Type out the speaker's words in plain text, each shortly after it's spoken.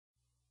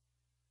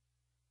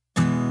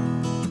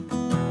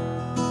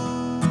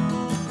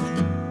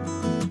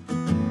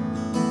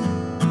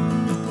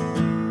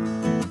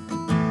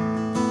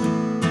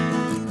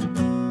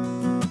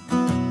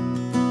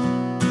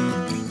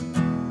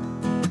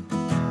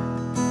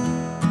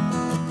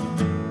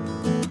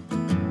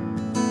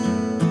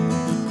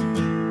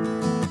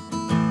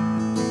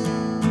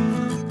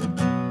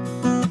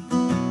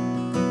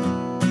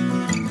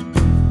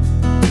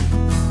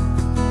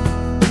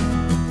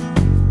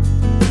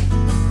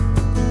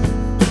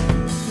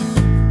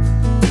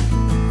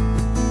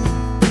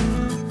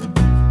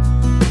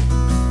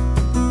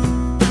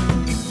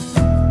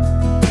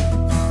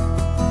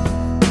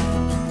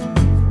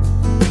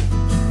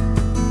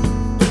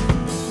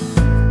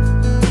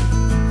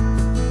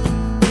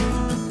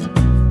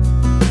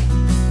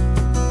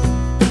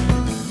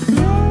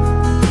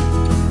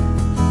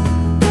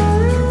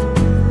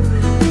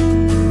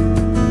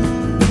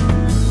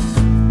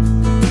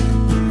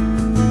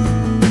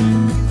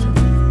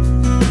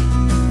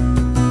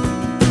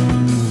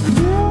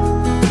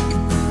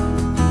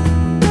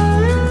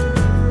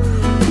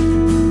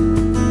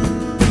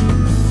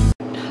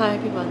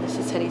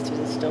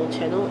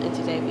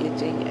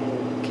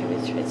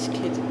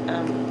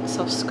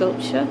soft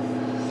sculpture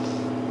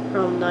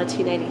from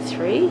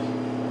 1983,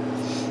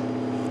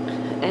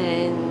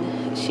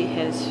 and she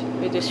has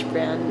reddish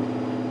brown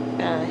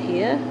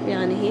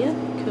yarn here,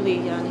 curly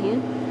yarn here.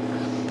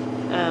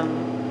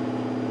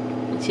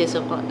 She has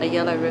a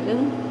yellow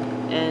ribbon,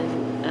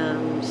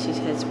 and she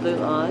has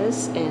blue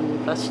eyes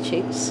and blush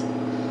cheeks.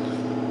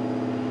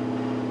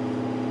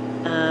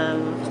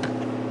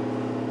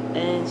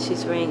 And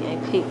she's wearing a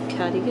pink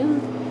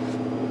cardigan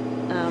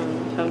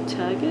from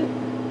Target,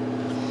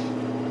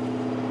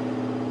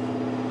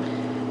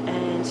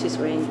 and she's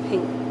wearing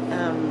pink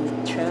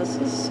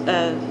trousers.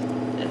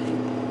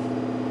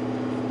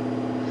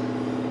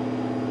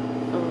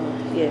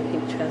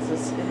 Pink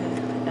trousers.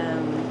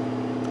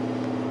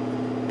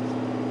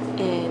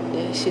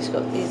 And she's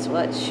got these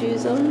white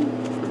shoes on.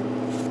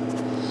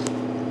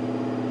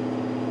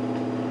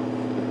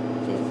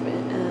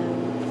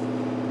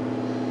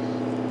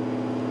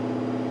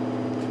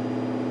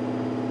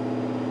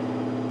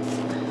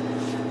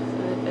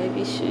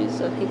 Baby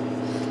shoes, I think.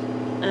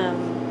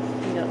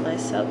 You got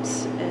lace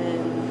ups,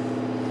 and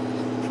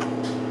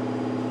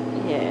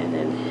and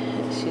then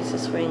she's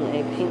just wearing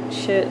a pink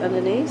shirt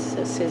underneath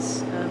that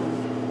says, and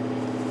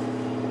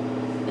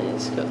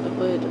it's got the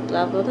word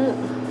love on it.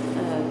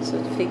 It's a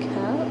big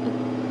heart,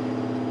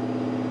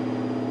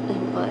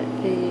 and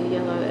white B,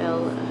 yellow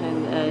L,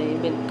 and a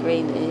mint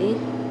green E.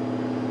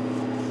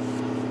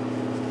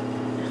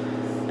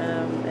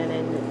 And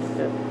then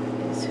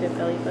there's her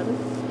belly button.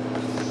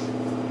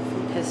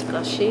 It has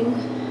blushing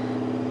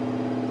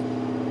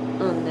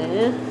on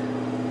there.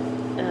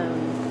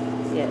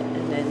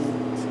 And then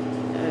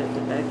at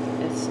the back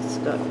it's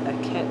got a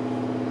cat.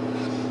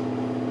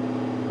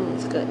 And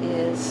it's got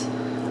ears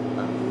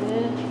on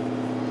there.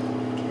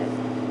 Cat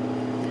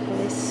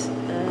face.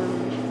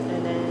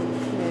 And then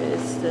here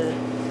is the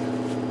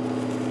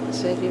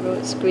Xavier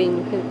Royal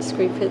screen print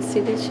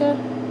signature.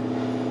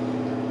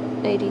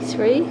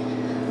 83.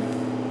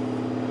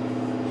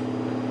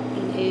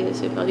 And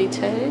here's your body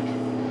tag.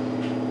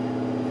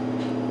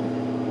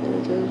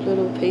 And the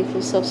little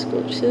people soft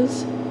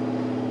sculptures.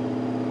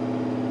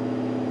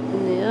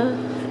 There,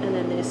 and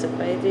then there's the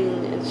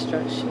bathing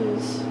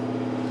instructions.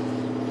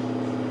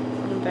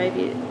 And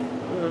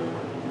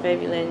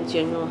Babyland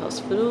General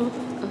Hospital.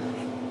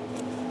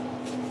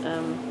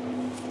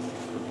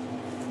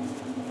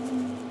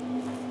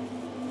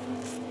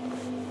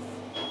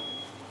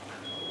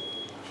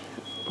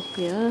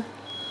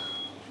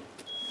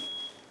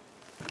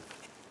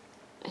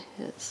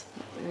 It's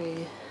not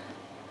very.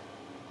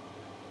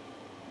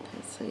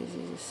 It's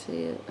easy to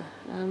see it.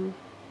 Right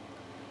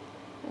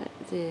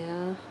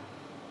there.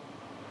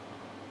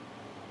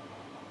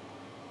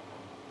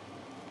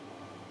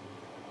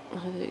 A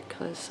bit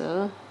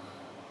closer,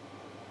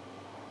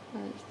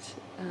 but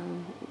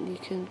you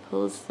can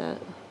pause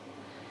that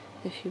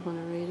if you want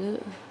to read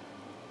it.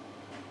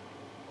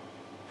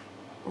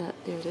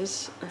 There it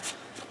is. That's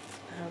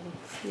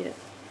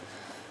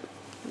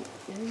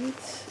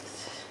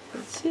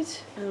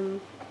it.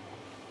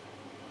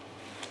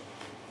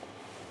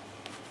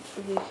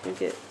 You can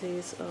get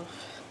these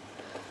off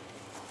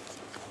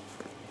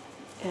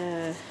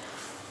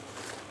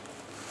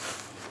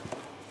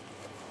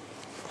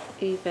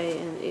eBay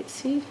and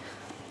Etsy.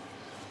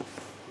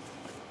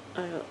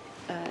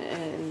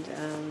 And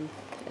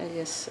I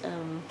guess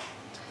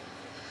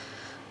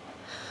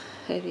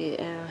maybe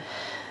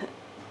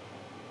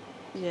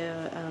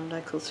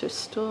local thrift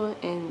store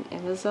and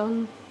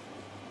Amazon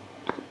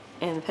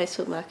and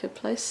Facebook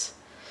Marketplace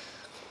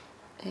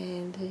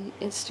and the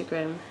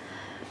Instagram.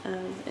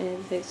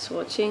 And thanks for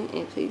watching,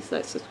 and please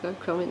like, subscribe,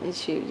 comment and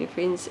share with your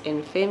friends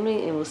and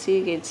family, and we'll see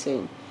you again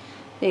soon.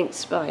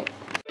 Thanks, bye.